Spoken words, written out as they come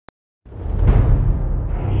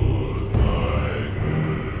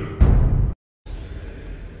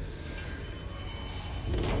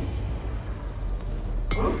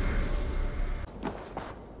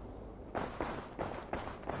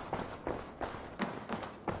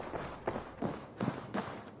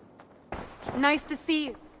Nice to see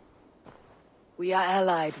you. We are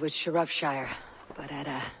allied with Shropshire, but at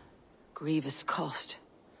a grievous cost.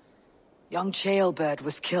 Young Aelfred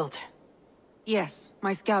was killed. Yes,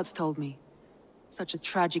 my scouts told me. Such a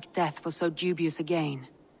tragic death for so dubious a gain.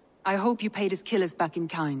 I hope you paid his killers back in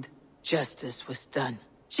kind. Justice was done.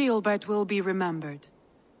 Aelfred will be remembered.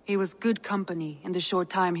 He was good company in the short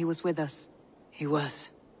time he was with us. He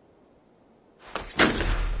was.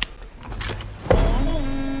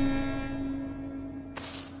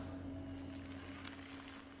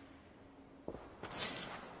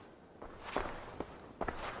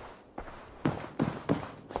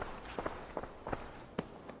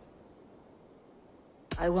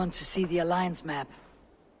 I want to see the Alliance map.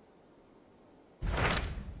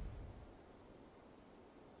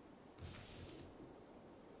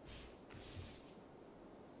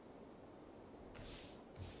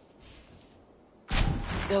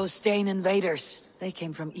 Those Dane invaders, they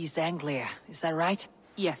came from East Anglia, is that right?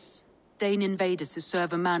 Yes. Dane invaders who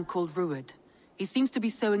serve a man called Rued. He seems to be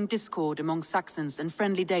sowing discord among Saxons and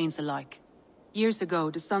friendly Danes alike. Years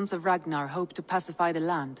ago, the sons of Ragnar hoped to pacify the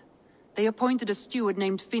land. They appointed a steward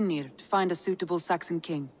named Finnir to find a suitable Saxon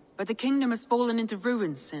king. But the kingdom has fallen into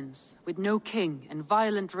ruins since, with no king and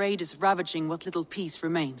violent raiders ravaging what little peace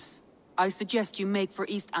remains. I suggest you make for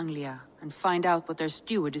East Anglia and find out what their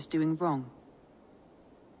steward is doing wrong.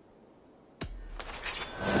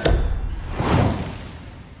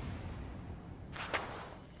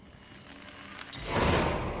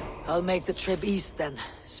 I'll make the trip east then.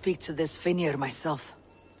 Speak to this Finnir myself.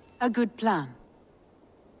 A good plan.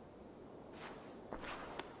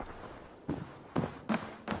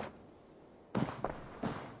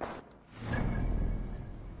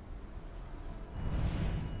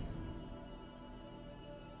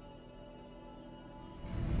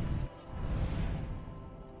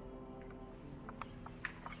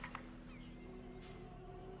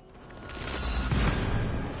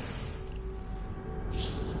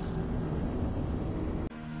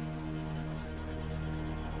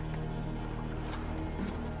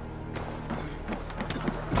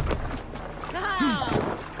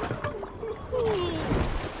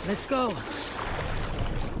 Let's go.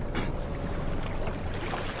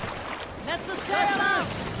 Let the sail out!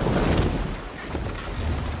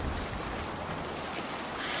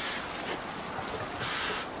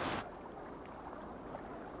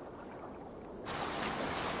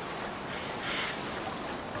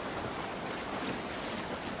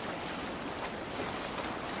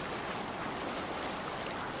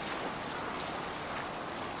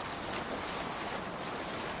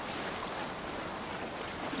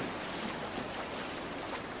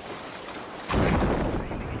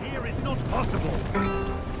 Possible.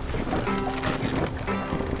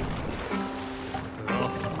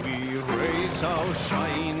 Up we raise our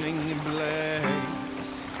shining blades,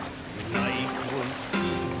 like wolf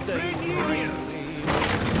teeth they brightly.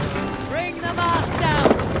 Bring the mast down!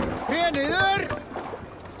 Tre ner!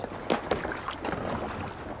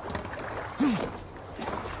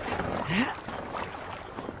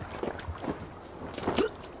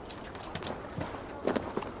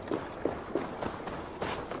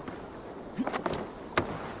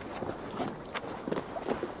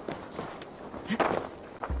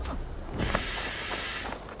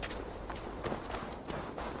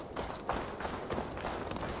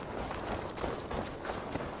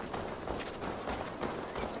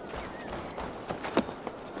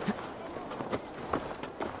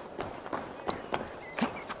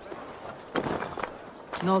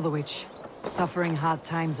 Northwich. Suffering hard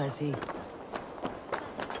times, I see.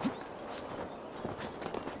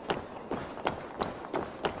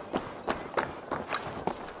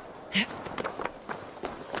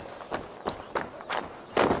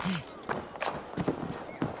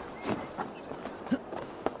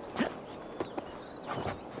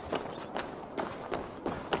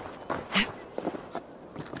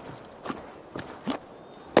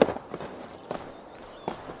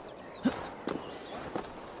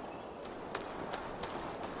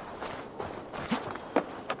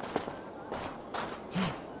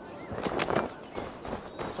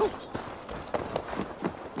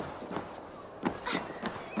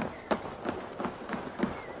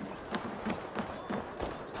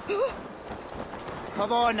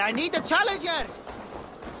 Come on, I need a challenger!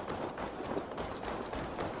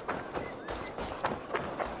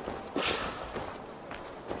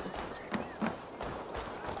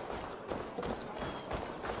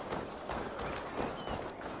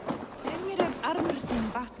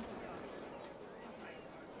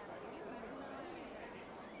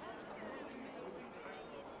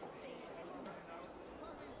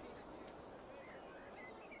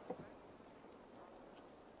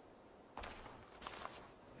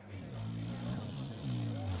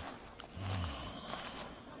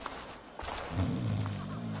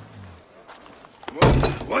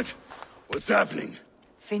 What? What's happening?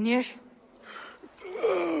 Finir?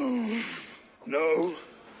 No,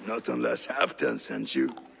 not unless Halfdan sent you.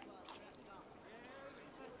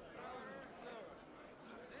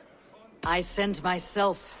 I sent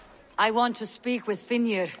myself. I want to speak with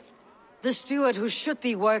Finir, the steward who should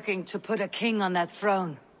be working to put a king on that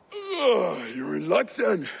throne. You're in luck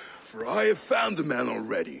then, for I have found the man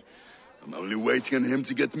already. I'm only waiting on him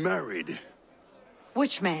to get married.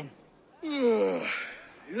 Which man? You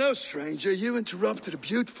know, stranger, you interrupted a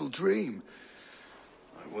beautiful dream.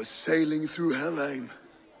 I was sailing through Helheim,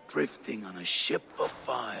 drifting on a ship of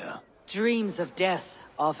fire. Dreams of death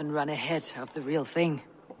often run ahead of the real thing.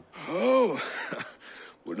 Oh,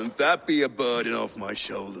 wouldn't that be a burden off my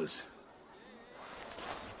shoulders?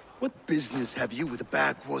 What business have you with the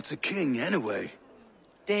backwater king, anyway?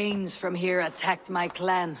 Danes from here attacked my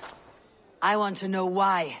clan. I want to know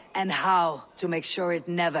why and how to make sure it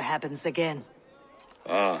never happens again.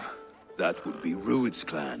 Ah, that would be Rued's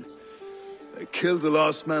clan. They killed the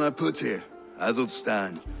last man I put here,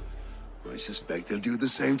 Adelstan. I suspect they'll do the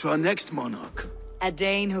same to our next monarch. A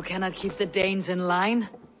Dane who cannot keep the Danes in line?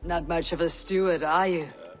 Not much of a steward, are you?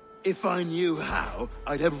 If I knew how,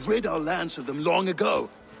 I'd have rid our lands of them long ago.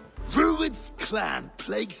 Rued's clan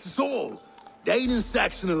plagues us all, Dane and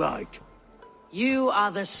Saxon alike. You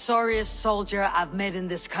are the sorriest soldier I've met in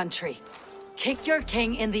this country. Kick your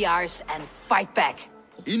king in the arse and fight back.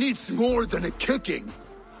 He needs more than a kicking.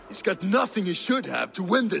 He's got nothing he should have to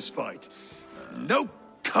win this fight. No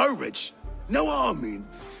courage, no army,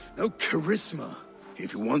 no charisma.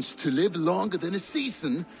 If he wants to live longer than a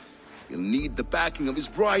season, he'll need the backing of his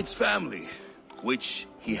bride's family, which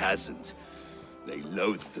he hasn't. They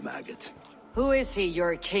loathe the maggot. Who is he,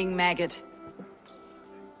 your king maggot?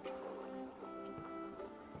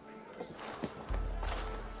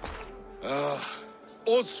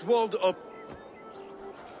 Oswald of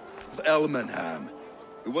Elmenham.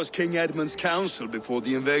 He was King Edmund's counsel before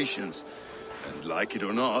the invasions. And like it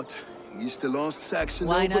or not, he's the last Saxon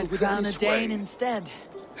Why noble not with crown any a sway. Dane instead?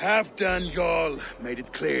 Halfdan Jarl made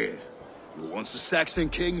it clear. He wants a Saxon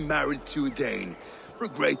king married to a Dane, for a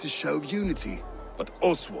greater show of unity. But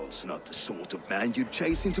Oswald's not the sort of man you'd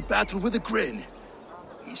chase into battle with a grin.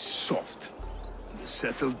 He's soft, and the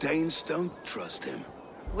settled Danes don't trust him.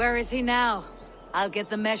 Where is he now? I'll get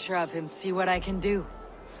the measure of him, see what I can do.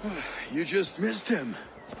 You just missed him.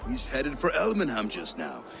 He's headed for Elmenham just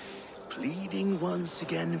now, pleading once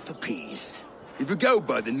again for peace. If you go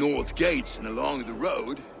by the north gates and along the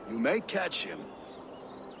road, you may catch him.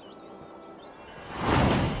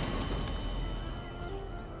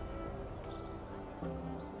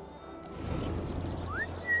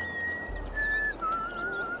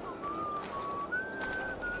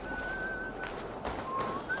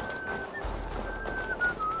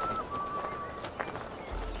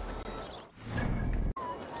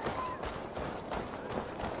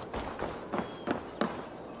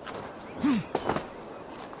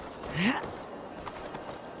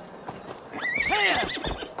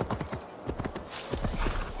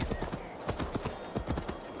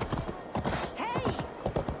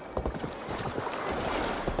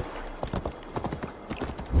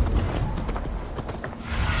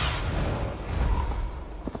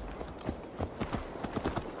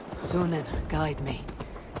 Sunan, guide me.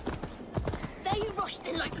 They rushed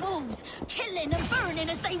in like wolves, killing and burning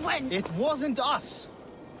as they went. It wasn't us.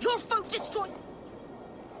 Your folk destroyed...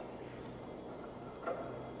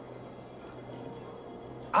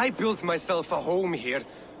 I built myself a home here.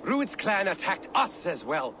 Rued's clan attacked us as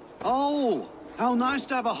well. Oh, how nice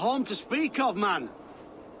to have a home to speak of, man.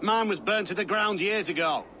 Mine was burnt to the ground years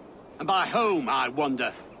ago. And by whom, I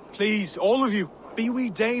wonder? Please, all of you, be we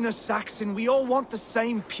Dane or Saxon, we all want the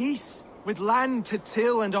same peace. With land to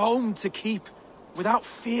till and home to keep. Without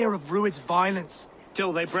fear of Rued's violence.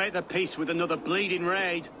 Till they break the peace with another bleeding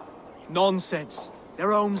raid. Nonsense.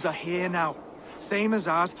 Their homes are here now. Same as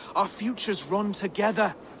ours, our futures run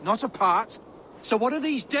together, not apart. So what are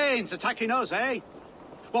these Danes attacking us, eh?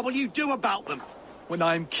 What will you do about them? When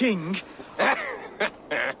I am king...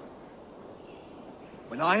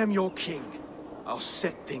 when I am your king, I'll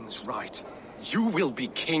set things right. You will be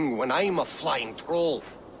king when I'm a flying troll.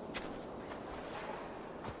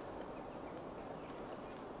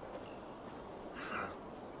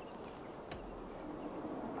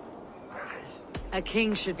 A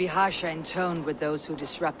king should be harsher in tone with those who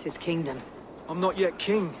disrupt his kingdom. I'm not yet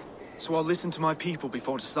king, so I'll listen to my people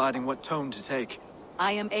before deciding what tone to take.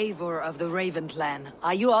 I am Eivor of the Raven clan.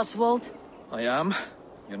 Are you Oswald? I am.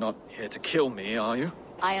 You're not here to kill me, are you?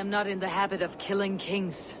 I am not in the habit of killing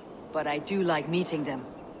kings, but I do like meeting them.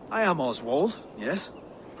 I am Oswald, yes.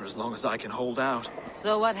 for as long as I can hold out.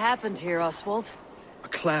 So what happened here, Oswald? A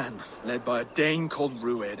clan, led by a Dane called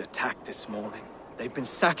Rued, attacked this morning. They've been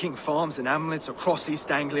sacking farms and hamlets across East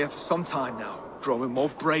Anglia for some time now, growing more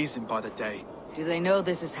brazen by the day. Do they know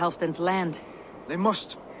this is Halfdan's land? They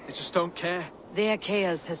must. They just don't care. Their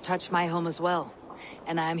chaos has touched my home as well,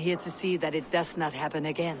 and I am here to see that it does not happen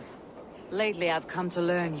again. Lately, I've come to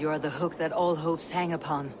learn you are the hook that all hopes hang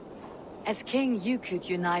upon. As king, you could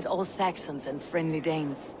unite all Saxons and friendly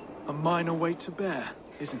Danes. A minor weight to bear,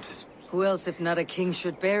 isn't it? Who else, if not a king,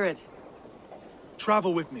 should bear it?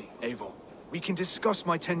 Travel with me, Eivor. We can discuss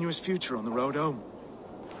my tenuous future on the road home.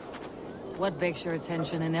 What begs your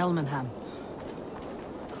attention in Elmenham?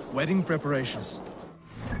 Wedding preparations.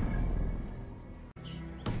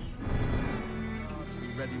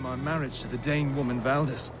 Ready my marriage to the Dane woman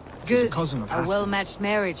Valdis. She's a Good. cousin of A Halfdan's. well-matched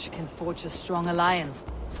marriage can forge a strong alliance.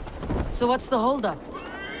 So what's the holdup?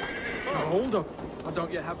 Oh, hold up. I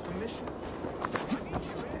don't yet have permission.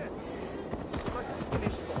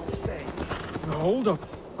 No, hold up.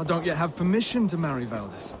 I don't yet have permission to marry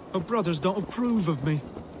Valdis. Her brothers don't approve of me.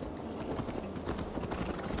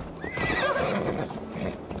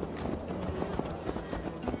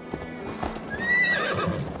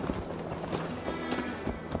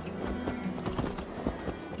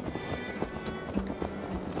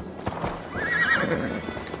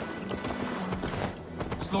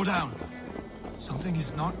 Slow down. Something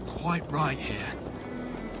is not quite right here.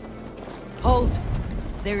 Hold!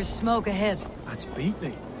 There is smoke ahead. That's beat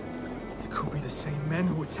me. It could be the same men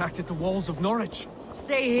who attacked at the walls of Norwich.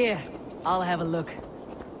 Stay here. I'll have a look.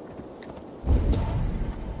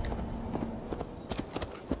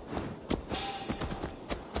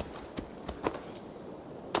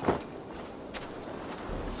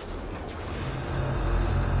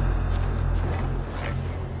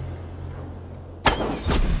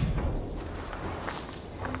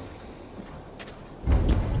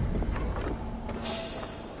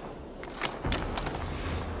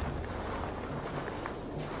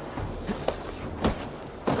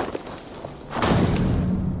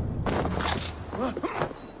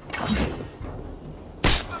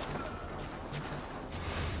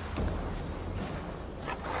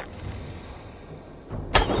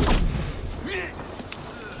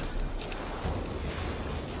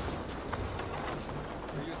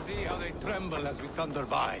 As we thunder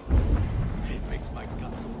by. It makes my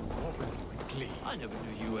guts open quickly. I never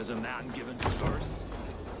knew you as a man given to birth.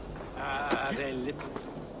 Ah, they little...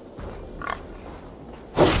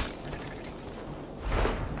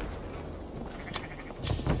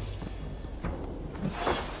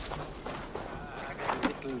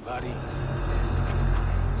 little buddies.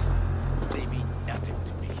 They mean nothing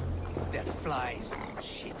to me. They're flies and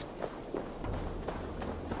shit.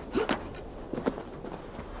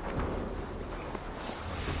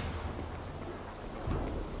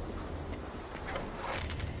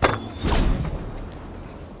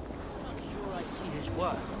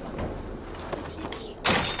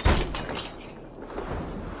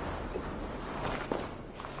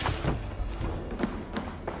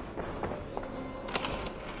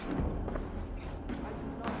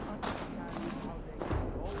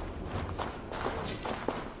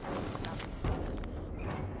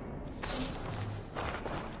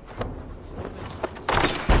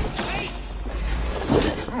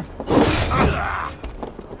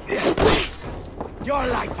 You're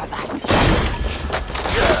like for that.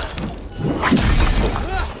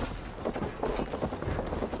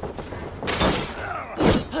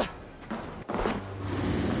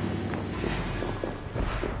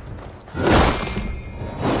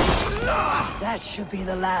 That should be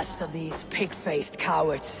the last of these pig-faced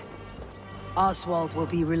cowards. Oswald will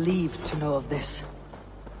be relieved to know of this.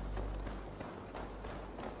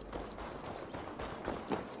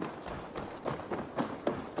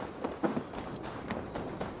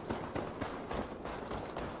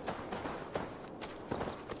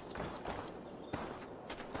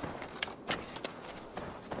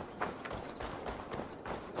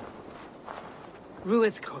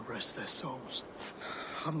 Rued's... God rest their souls.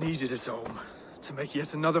 I'm needed at home to make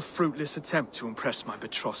yet another fruitless attempt to impress my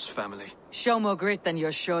betrothed's family. Show more grit than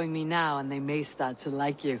you're showing me now, and they may start to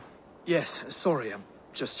like you. Yes, sorry, I'm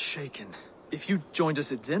just shaken. If you joined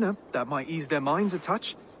us at dinner, that might ease their minds a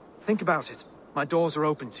touch. Think about it. My doors are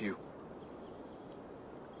open to you.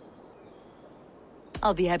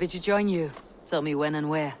 I'll be happy to join you. Tell me when and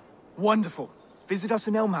where. Wonderful. Visit us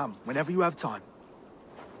in Elmham whenever you have time.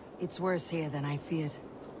 It's worse here than I feared.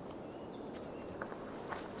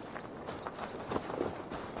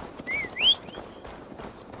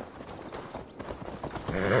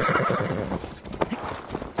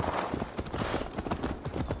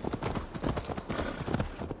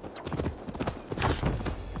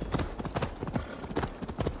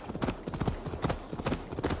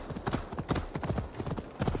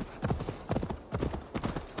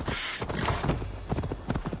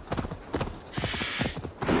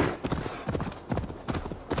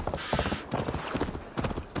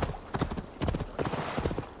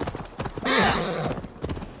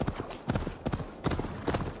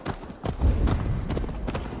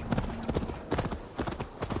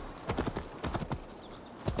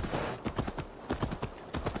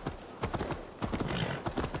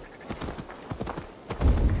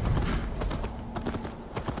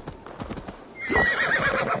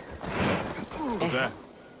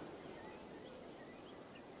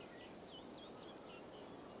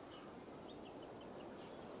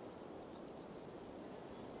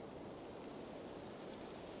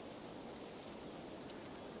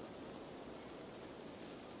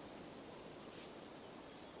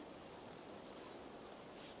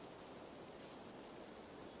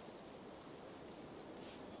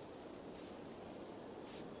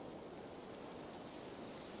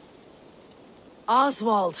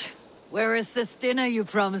 Oswald, where is this dinner you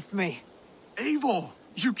promised me? Eivor,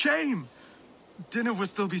 you came! Dinner will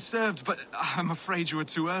still be served, but I'm afraid you were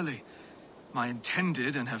too early. My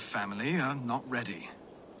intended and her family are not ready.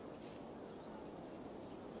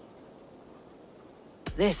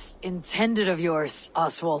 This intended of yours,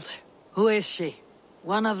 Oswald. Who is she?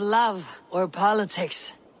 One of love or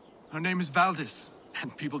politics? Her name is Valdis,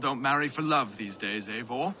 and people don't marry for love these days,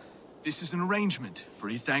 Eivor. This is an arrangement for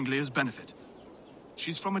East Anglia's benefit.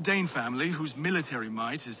 She's from a Dane family whose military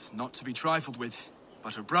might is not to be trifled with.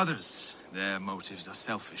 But her brothers, their motives are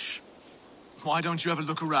selfish. Why don't you have a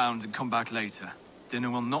look around and come back later? Dinner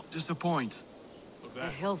will not disappoint. A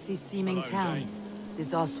healthy-seeming town.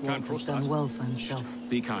 This Oswald has done well for himself.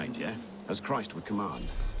 Be kind, yeah? As Christ would command.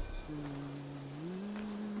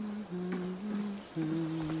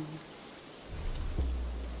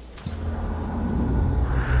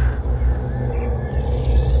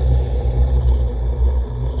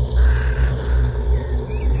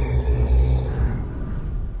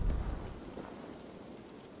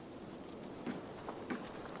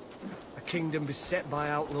 Kingdom beset by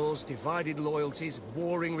outlaws, divided loyalties,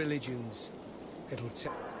 warring religions. It'll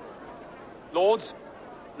take... Lords,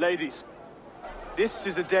 ladies, this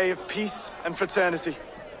is a day of peace and fraternity.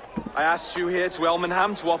 I asked you here to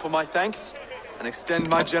Elmenham to offer my thanks and extend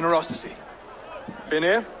my generosity.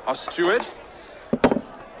 Finir, our steward,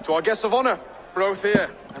 to our guests of honor, Brothir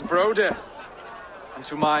and Broder, and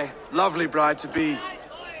to my lovely bride-to-be,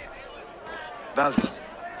 Valdis.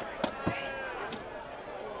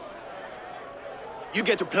 You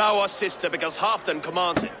get to plow our sister because Halfdan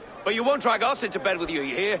commands it. But you won't drag us into bed with you,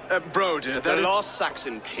 you hear? Broder, the last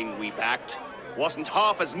Saxon king we backed wasn't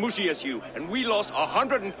half as mushy as you, and we lost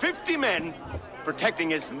 150 men protecting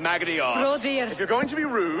his maggoty arse. If you're going to be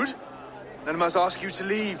rude, then I must ask you to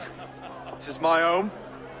leave. This is my home.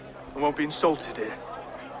 I won't be insulted here.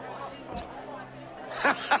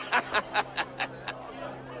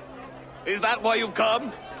 Is that why you've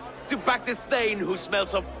come? To back this Thane who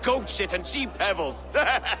smells of goat shit and cheap pebbles.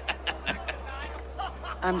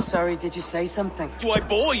 I'm sorry, did you say something? Do I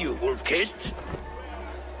bore you, wolf-kissed?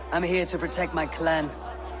 I'm here to protect my clan.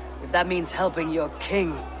 If that means helping your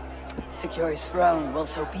king secure his throne, well,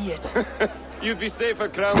 so be it. You'd be safer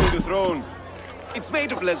crowning the throne. It's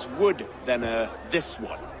made of less wood than, this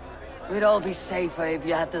one. We'd all be safer if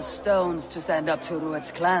you had the stones to stand up to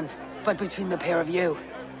Rued's clan. But between the pair of you,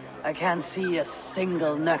 I can't see a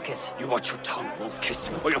single nugget. You watch your tongue,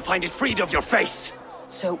 wolf-kiss, or you'll find it freed of your face!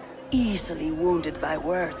 So easily wounded by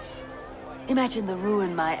words. Imagine the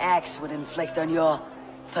ruin my axe would inflict on your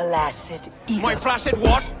flaccid ego. My flaccid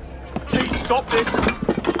what? Please stop this!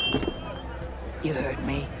 You heard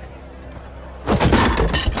me.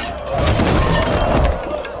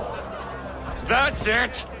 That's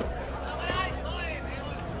it!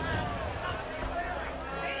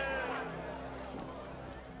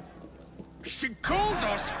 She called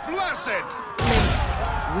us flaccid!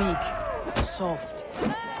 Weak. Soft.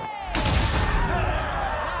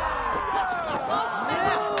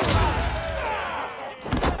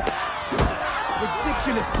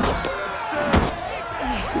 Ridiculous! Absurd!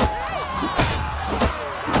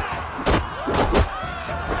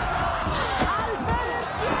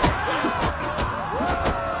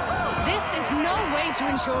 This is no way to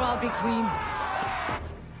ensure I'll be queen.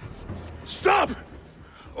 Stop!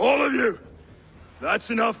 All of you!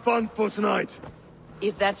 That's enough fun for tonight.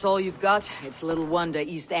 If that's all you've got, it's little wonder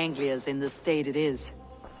East Anglia's in the state it is.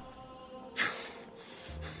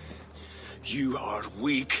 You are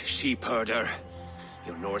weak, sheep herder.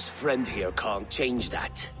 Your Norse friend here can't change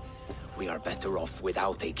that. We are better off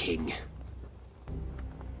without a king.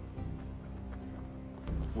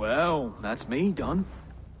 Well, that's me done.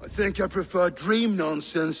 I think I prefer dream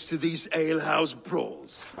nonsense to these alehouse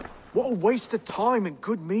brawls. What a waste of time and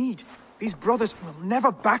good mead. These brothers will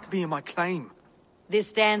never back me in my claim.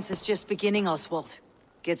 This dance is just beginning, Oswald.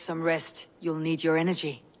 Get some rest. You'll need your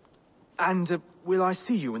energy. And will I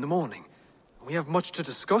see you in the morning? We have much to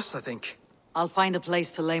discuss, I think. I'll find a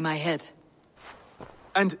place to lay my head.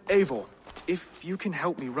 And Eivor, if you can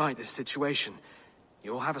help me right this situation,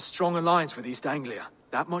 you'll have a strong alliance with East Anglia.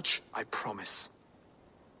 That much, I promise.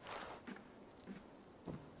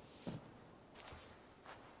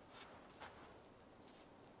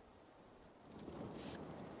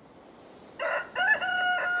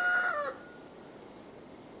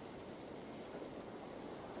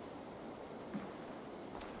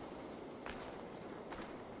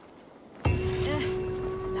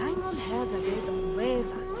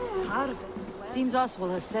 Seems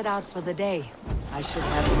Oswald has set out for the day. I should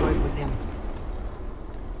have a word with him.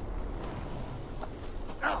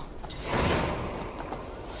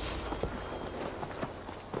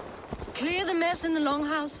 us in the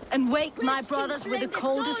longhouse and wake my brothers with the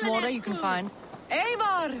coldest water you can find.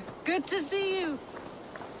 Eivor, good to see you.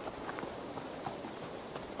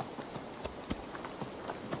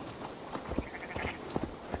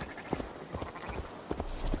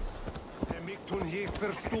 Toen hier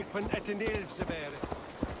verstoppen het in Eelse wäre.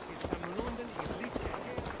 Is some London is liedje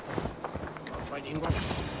here. Fighting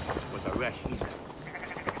was a rash easy.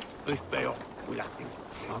 Push bail, we'll think.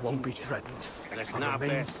 I won't be threatened. That's not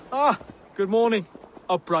bad. Ah, good morning.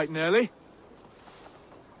 Up bright and early.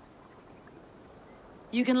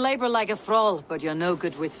 You can labor like a thrall, but you're no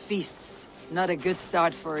good with feasts. Not a good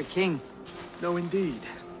start for a king. No, indeed.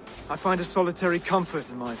 I find a solitary comfort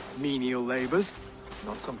in my menial labors.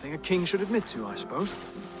 Not something a king should admit to, I suppose.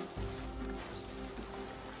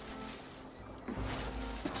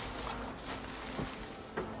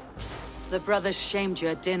 The brothers shamed you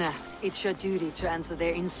at dinner. It's your duty to answer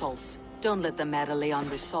their insults. Don't let the matter lay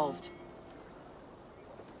unresolved.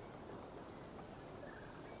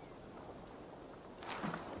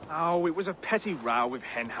 Oh, it was a petty row with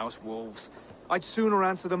henhouse wolves. I'd sooner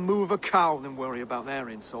answer the moo of a cow than worry about their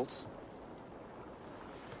insults.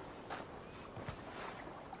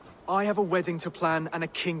 I have a wedding to plan and a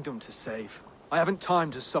kingdom to save. I haven't time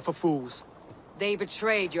to suffer fools. They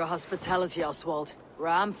betrayed your hospitality, Oswald. Where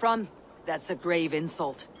I'm from, that's a grave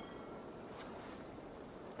insult.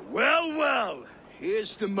 Well, well.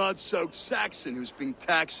 Here's the mud-soaked Saxon who's been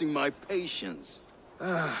taxing my patience.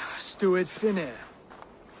 Steward Finir.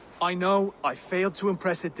 I know I failed to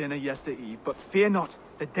impress at dinner yestereve, but fear not,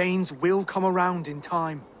 the Danes will come around in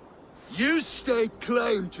time. You stake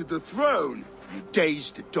claim to the throne, you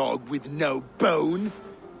dazed dog with no bone.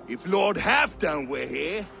 If Lord Halfdan were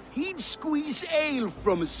here, he'd squeeze ale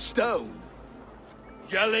from a stone.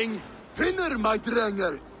 Yelling, Finner, my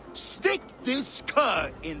drenger, stick this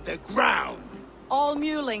cur in the ground. All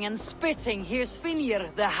mewling and spitting, here's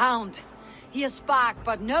Finir, the hound. He has bark,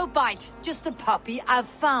 but no bite, just a puppy I've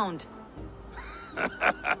found.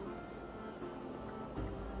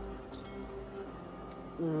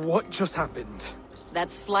 What just happened?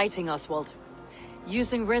 That's flighting, Oswald.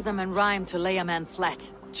 Using rhythm and rhyme to lay a man flat.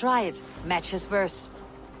 Try it, match his verse.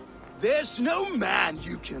 There's no man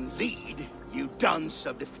you can lead, you dunce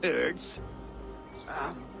of the thirds.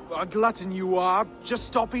 A glutton you are. Just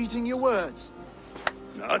stop eating your words.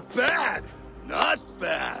 Not bad, not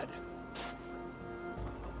bad.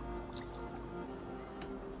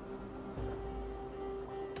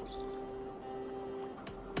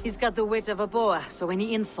 He's got the wit of a boa, so when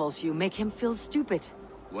he insults you, make him feel stupid.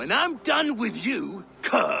 When I'm done with you,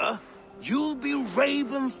 cur, you'll be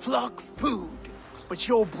raven flock food. But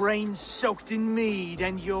your brain's soaked in mead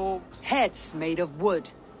and your... Head's made of wood.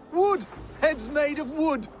 Wood! Head's made of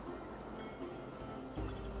wood!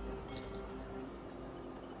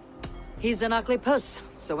 He's an ugly puss,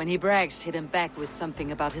 so when he brags, hit him back with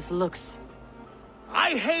something about his looks.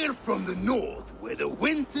 I hail from the north, where the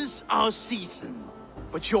winters are seasoned.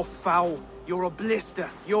 But you're foul. You're a blister.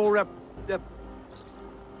 You're a...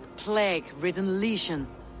 Plague-ridden lesion.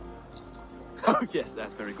 Oh, yes,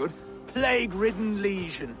 that's very good. Plague-ridden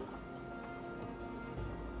lesion.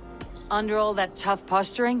 Under all that tough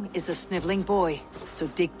posturing is a sniveling boy, so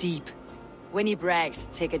dig deep. When he brags,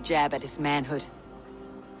 take a jab at his manhood.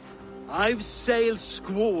 I've sailed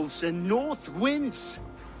squalls and north winds.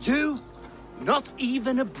 You, not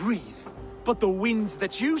even a breeze. But the winds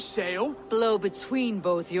that you sail... Blow between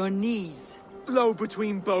both your knees. Blow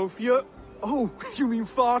between both your... Oh, you mean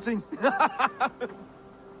farting?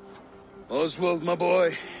 Oswald, my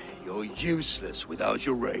boy, you're useless without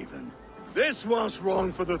your raven. This one's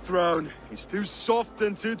wrong for the throne. He's too soft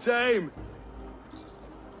and too tame.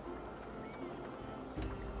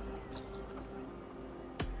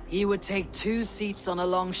 He would take 2 seats on a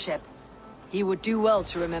long ship. He would do well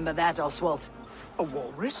to remember that, Oswald. A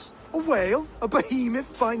walrus? A whale? A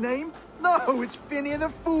behemoth by name? No, it's Finir the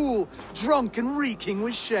Fool, drunk and reeking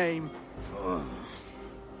with shame.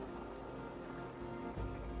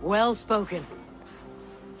 Well spoken.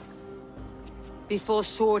 Before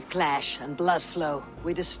sword clash and blood flow,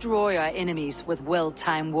 we destroy our enemies with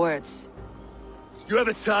well-timed words. You have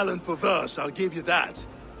a talent for verse, I'll give you that.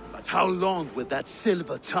 But how long will that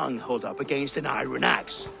silver tongue hold up against an iron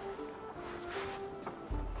axe?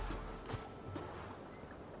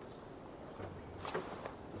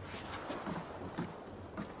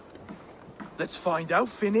 Let's find out,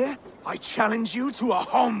 Finir. I challenge you to a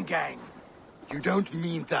home gang. You don't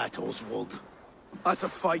mean that, Oswald. That's a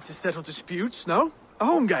fight to settle disputes, no? A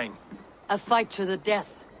home gang. A fight to the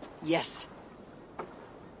death, yes.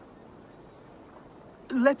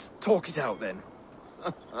 Let's talk it out, then.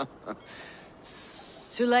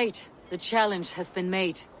 Too late. The challenge has been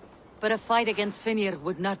made. But a fight against Finir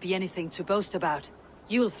would not be anything to boast about.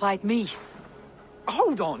 You'll fight me.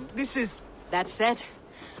 Hold on, this is... That said,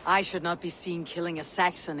 I should not be seen killing a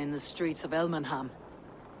Saxon in the streets of Elmenham.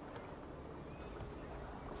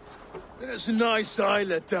 There's a nice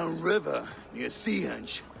islet downriver, near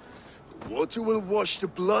Seahenge. The water will wash the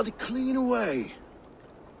blood clean away.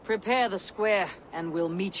 Prepare the square, and we'll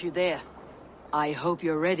meet you there. I hope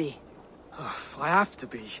you're ready. I have to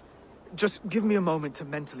be. Just give me a moment to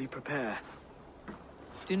mentally prepare.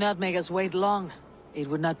 Do not make us wait long. It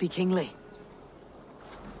would not be kingly.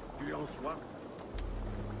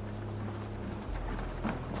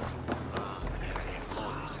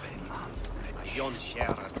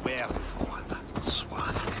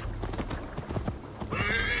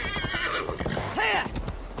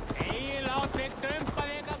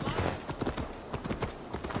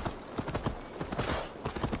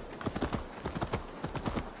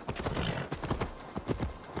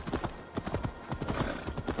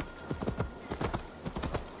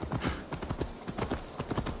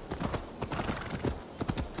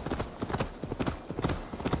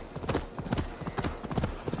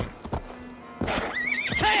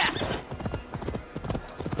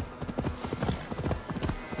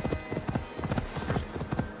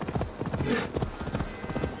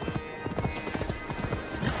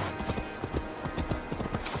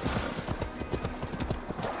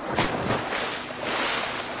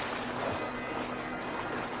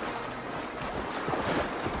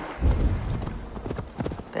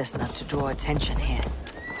 Best not to draw attention here.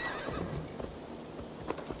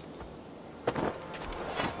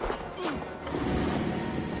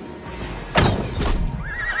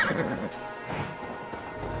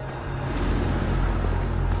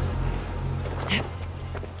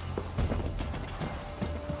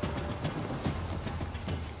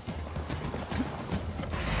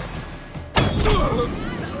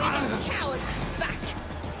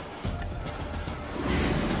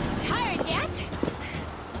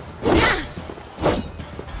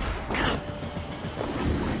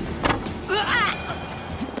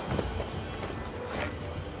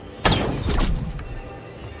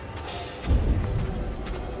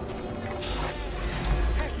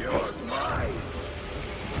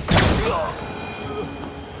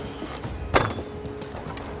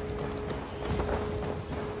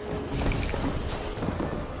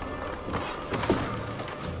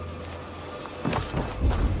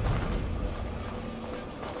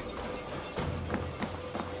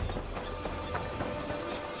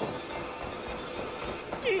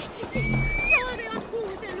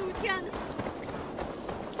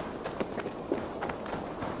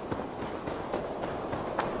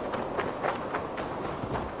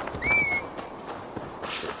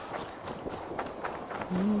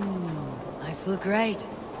 I feel great.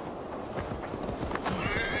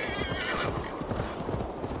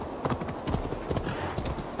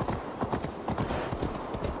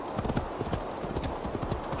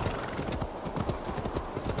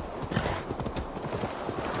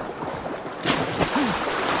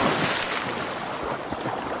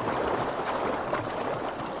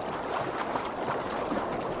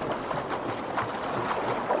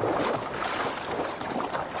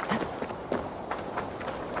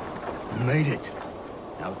 Made it.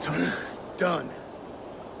 Now turn. Done.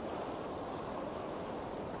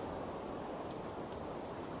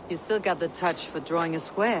 You still got the touch for drawing a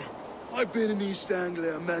square. I've been in East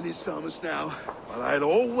Anglia many summers now, but I'll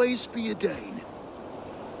always be a Dane.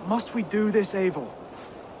 Must we do this, Eivor?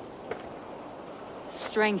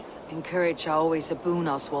 Strength and courage are always a boon,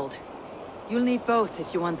 Oswald. You'll need both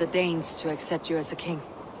if you want the Danes to accept you as a king.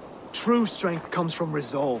 True strength comes from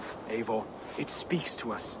resolve, Eivor. It speaks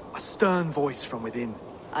to us, a stern voice from within.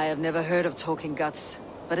 I have never heard of talking guts,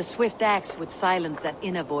 but a swift axe would silence that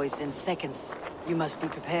inner voice in seconds. You must be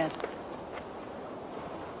prepared.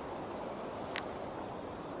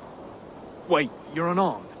 Wait, you're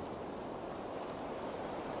unarmed?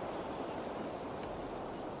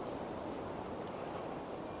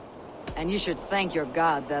 And you should thank your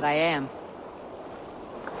god that I am.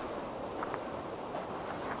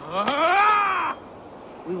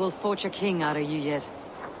 We will forge a king out of you yet.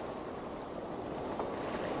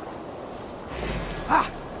 Ah!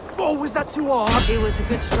 Oh, was that too hard? It was a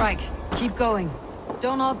good strike. Keep going.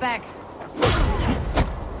 Don't hold back.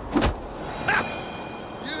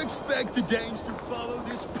 You expect the Danes to follow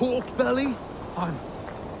this pork belly?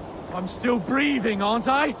 I'm still breathing, aren't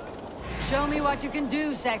I? Show me what you can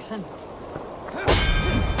do, Saxon.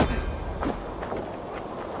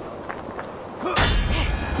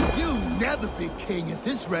 You'll never be king at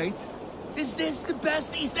this rate. Is this the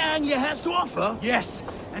best East Anglia has to offer? Yes,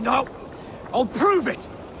 and I'll... I'll prove it!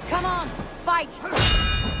 Come on, fight!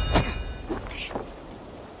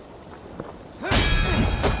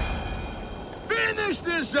 Finish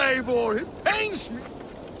this, Eivor! It pains me!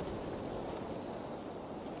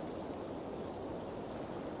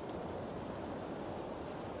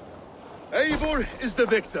 Eivor is the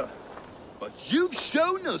victor. But you've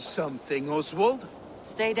shown us something, Oswald.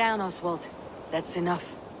 Stay down, Oswald. That's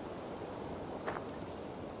enough.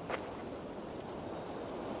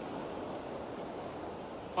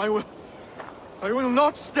 I will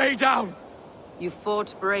not stay down! You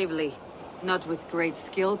fought bravely. Not with great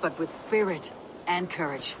skill, but with spirit and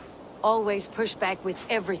courage. Always push back with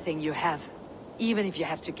everything you have. Even if you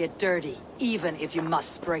have to get dirty. Even if you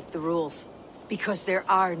must break the rules. Because there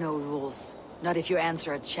are no rules. Not if you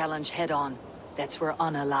answer a challenge head-on. That's where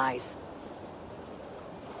honor lies.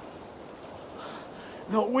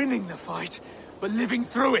 Not winning the fight, but living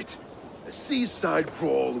through it. A seaside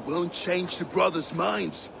brawl won't change the brothers'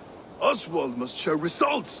 minds. Oswald must show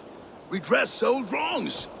results. Redress old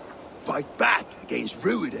wrongs. Fight back against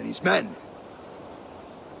Rued and his men.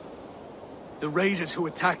 The raiders who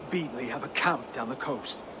attacked Beatley have a camp down the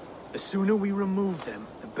coast. The sooner we remove them,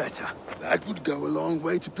 the better. That would go a long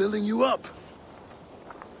way to building you up.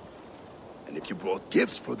 And if you brought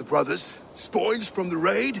gifts for the brothers, spoils from the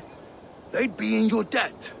raid, they'd be in your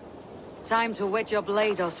debt. Time to wet your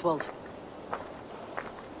blade, Oswald.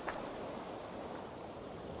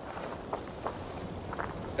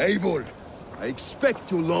 Eivor, I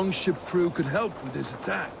expect your longship crew could help with this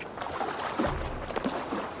attack.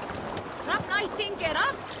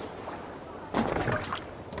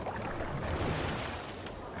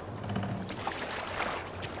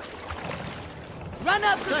 Run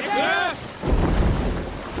up the stairs!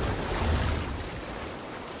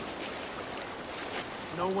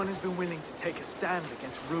 No one has been willing to take a stand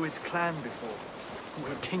against Rued's clan before.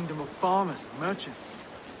 We're a kingdom of farmers and merchants.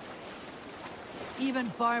 Even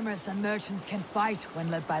farmers and merchants can fight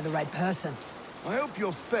when led by the right person. I hope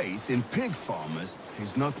your faith in pig farmers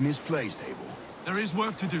is not misplaced, Eivor. There is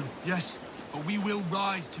work to do, yes. But we will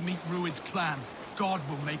rise to meet Rued's clan. God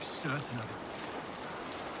will make certain of it.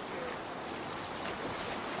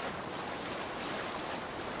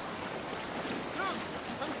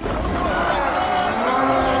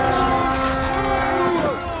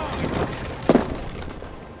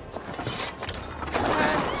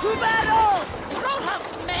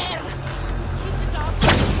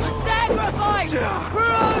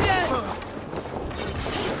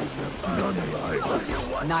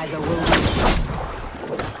 Neither will we.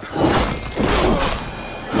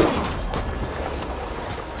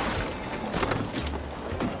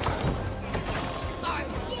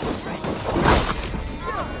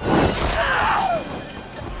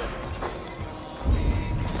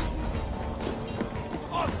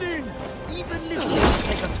 Even little things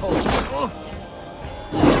take a toll.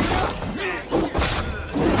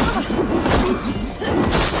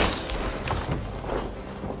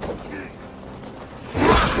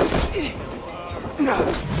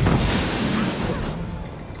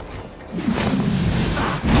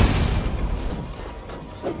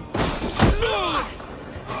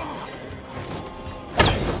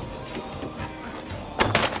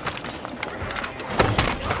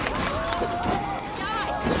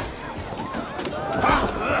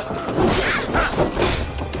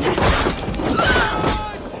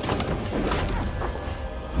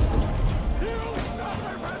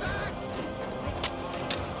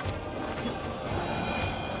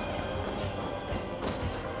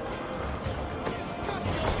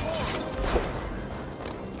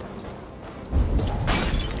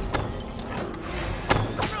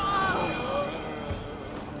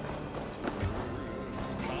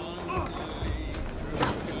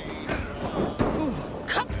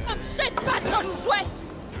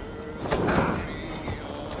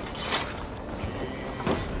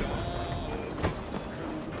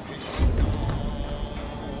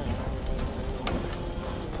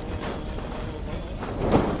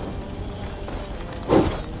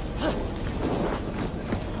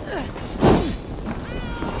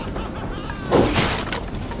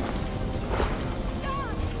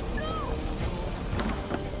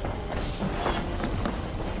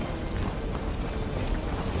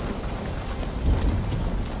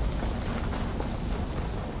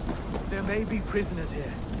 There may be prisoners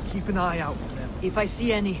here. Keep an eye out for them. If I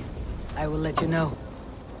see any, I will let you know.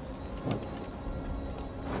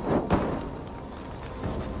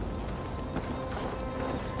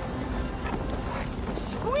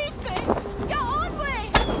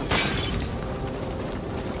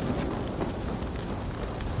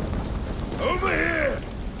 Over here!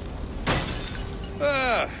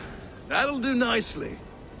 Ah, that'll do. nicely.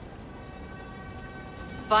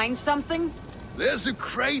 Find something? There's a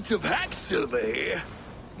crate of hack silver here.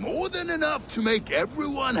 More than enough to make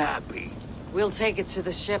everyone happy. We'll take it to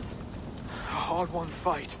the ship. A hard-won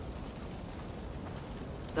fight.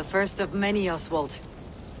 The first of many, Oswald.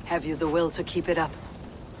 Have you the will to keep it up?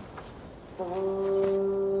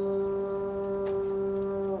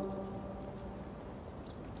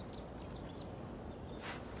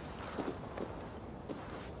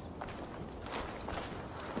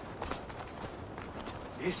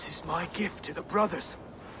 This is my gift to the brothers.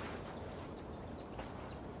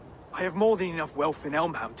 I have more than enough wealth in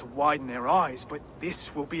Elmham to widen their eyes, but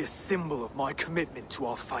this will be a symbol of my commitment to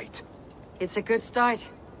our fight. It's a good start.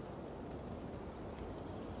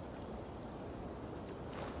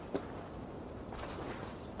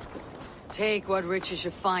 Take what riches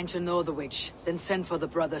you find to Northwich, then send for the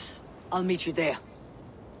brothers. I'll meet you there.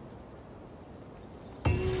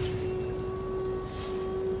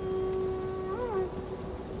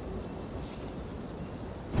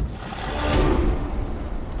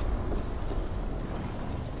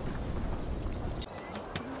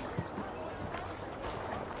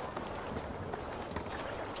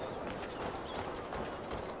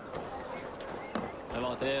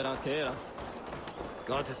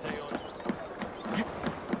 Ska till sig.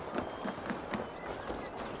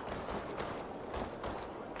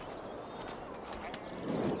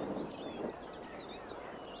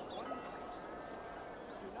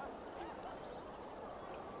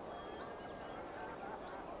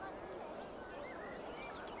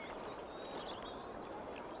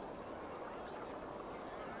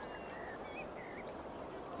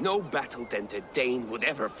 No battle-dented Dane would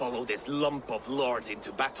ever follow this lump of lord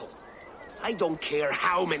into battle. I don't care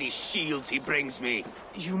how many shields he brings me.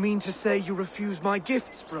 You mean to say you refuse my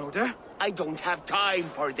gifts, broder? I don't have time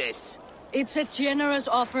for this. It's a generous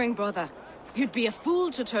offering, brother. You'd be a fool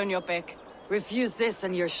to turn your back. Refuse this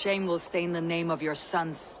and your shame will stain the name of your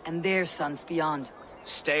sons, and their sons beyond.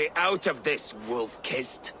 Stay out of this,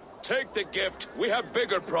 wolf-kissed. Take the gift. We have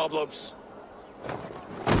bigger problems.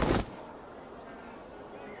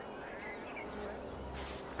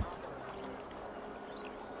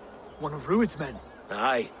 One of Rued's men.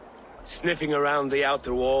 Aye. Sniffing around the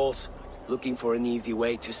outer walls, looking for an easy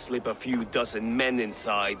way to slip a few dozen men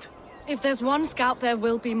inside. If there's one scout, there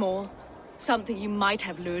will be more. Something you might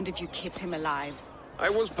have learned if you kept him alive. I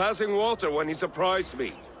was passing water when he surprised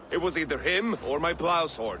me. It was either him or my plow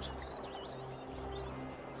sword.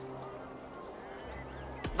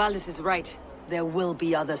 Valdis is right. There will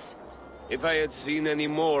be others. If I had seen any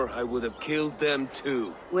more, I would have killed them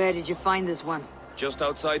too. Where did you find this one? Just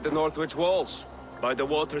outside the Northwich walls, by the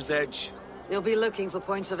water's edge. They'll be looking for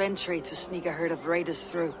points of entry to sneak a herd of raiders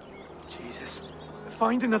through. Jesus.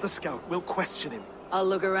 Find another scout. We'll question him. I'll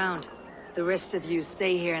look around. The rest of you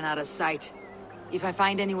stay here and out of sight. If I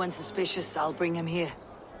find anyone suspicious, I'll bring him here.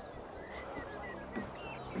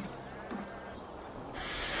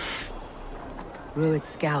 Rued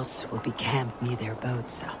scouts will be camped near their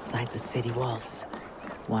boats outside the city walls.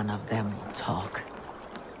 One of them will talk.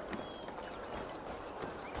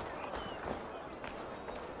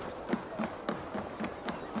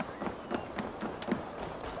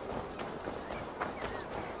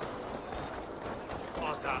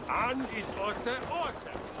 And is orte.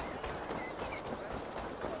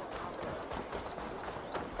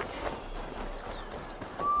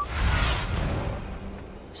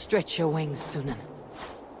 Stretch your wings, Sunan.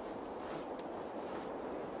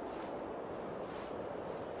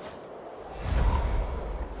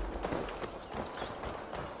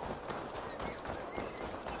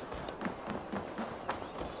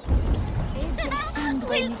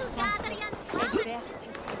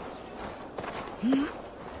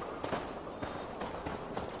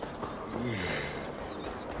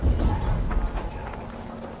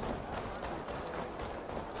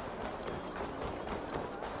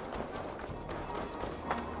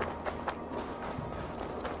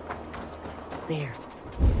 There.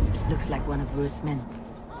 Looks like one of Rued's men.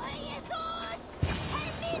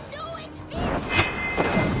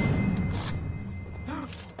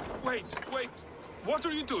 Wait. What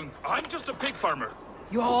are you doing? I'm just a pig farmer.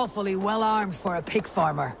 You're awfully well armed for a pig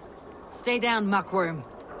farmer. Stay down, muckworm.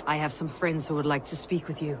 I have some friends who would like to speak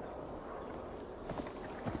with you.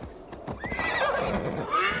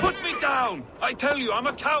 Put me down! I tell you, I'm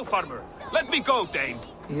a cow farmer. Let me go, Dane.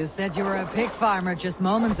 You said you were a pig farmer just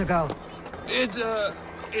moments ago.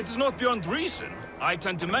 It's not beyond reason. I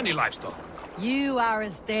tend to many livestock. You are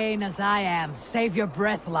as Dane as I am. Save your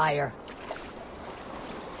breath, liar.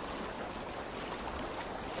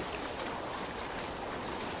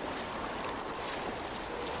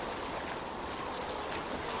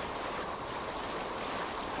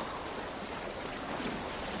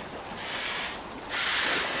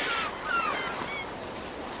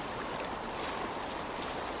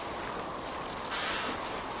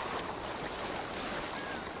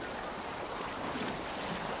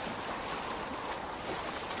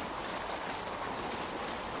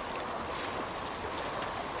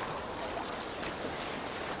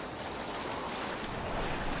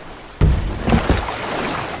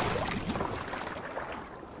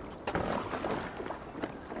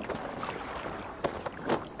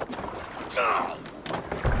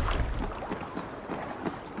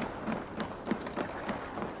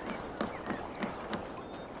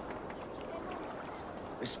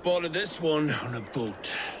 I spotted this one on a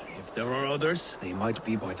boat. If there are others, they might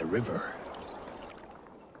be by the river.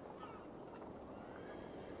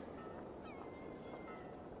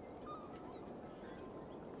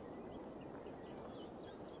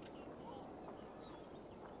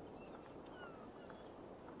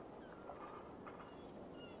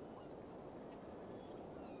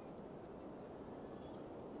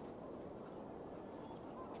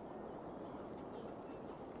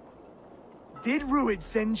 Did Rued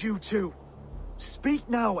send you too? Speak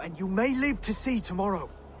now, and you may live to see tomorrow.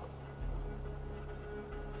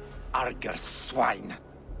 Arger swine.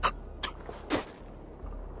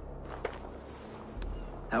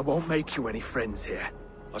 That won't make you any friends here.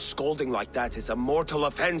 A scolding like that is a mortal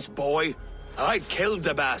offense, boy. I'd killed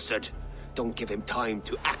the bastard. Don't give him time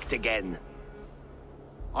to act again.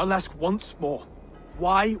 I'll ask once more.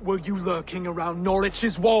 Why were you lurking around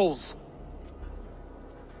Norwich's walls?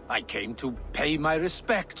 I came to pay my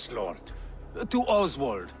respects, Lord. To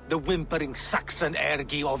Oswald, the whimpering Saxon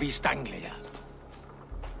ergi of East Anglia.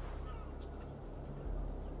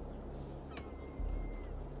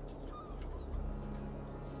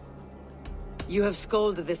 You have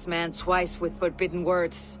scolded this man twice with forbidden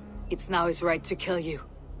words. It's now his right to kill you.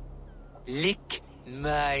 Lick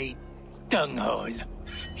my tonguehole.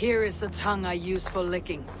 Here is the tongue I use for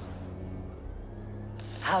licking.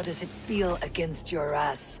 How does it feel against your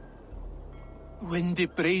ass? When the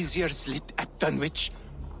braziers lit at Dunwich,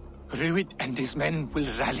 Rued and his men will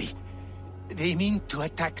rally. They mean to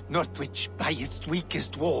attack Northwich by its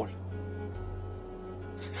weakest wall.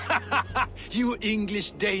 You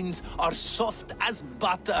English Danes are soft as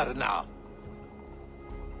butter now.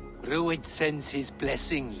 Rued sends his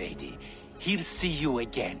blessing, lady. He'll see you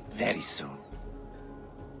again very soon.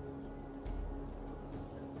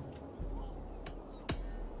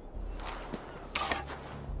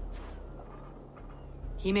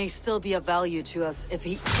 He may still be of value to us if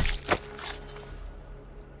he...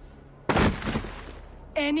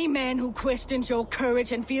 Any man who questions your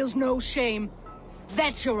courage and feels no shame,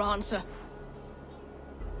 that's your answer.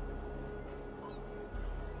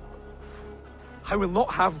 I will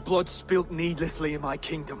not have blood spilt needlessly in my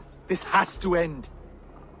kingdom. This has to end.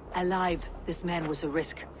 Alive, this man was a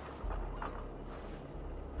risk.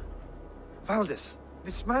 Valdis,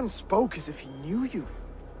 this man spoke as if he knew you.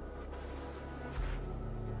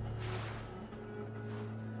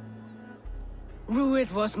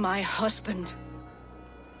 Rued was my husband.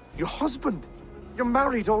 Your husband? You're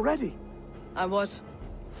married already? I was.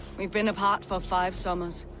 We've been apart for 5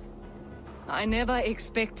 summers. I never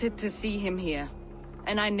expected to see him here,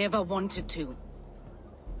 and I never wanted to.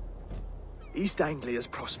 East Anglia's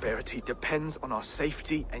prosperity depends on our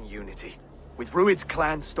safety and unity. With Rued's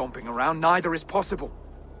clan stomping around, neither is possible.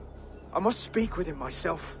 I must speak with him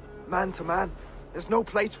myself, man to man. There's no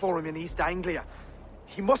place for him in East Anglia.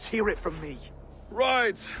 He must hear it from me.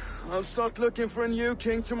 Right. I'll start looking for a new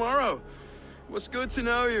king tomorrow. It was good to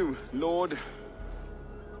know you, Lord.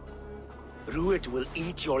 Rued will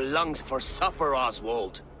eat your lungs for supper,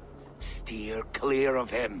 Oswald. Steer clear of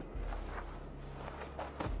him.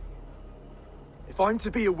 If I'm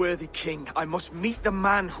to be a worthy king, I must meet the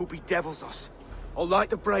man who bedevils us. I'll light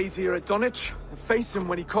the brazier at Dunwich and face him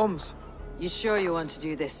when he comes. You sure you want to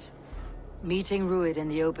do this? Meeting Rued in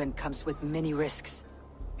the open comes with many risks.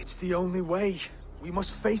 It's the only way. We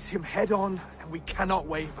must face him head-on, and we cannot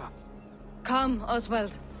waver. Come,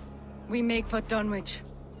 Oswald. We make for Dunwich.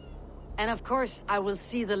 And of course, I will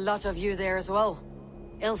see the lot of you there as well.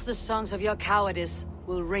 Else the songs of your cowardice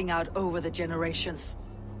will ring out over the generations.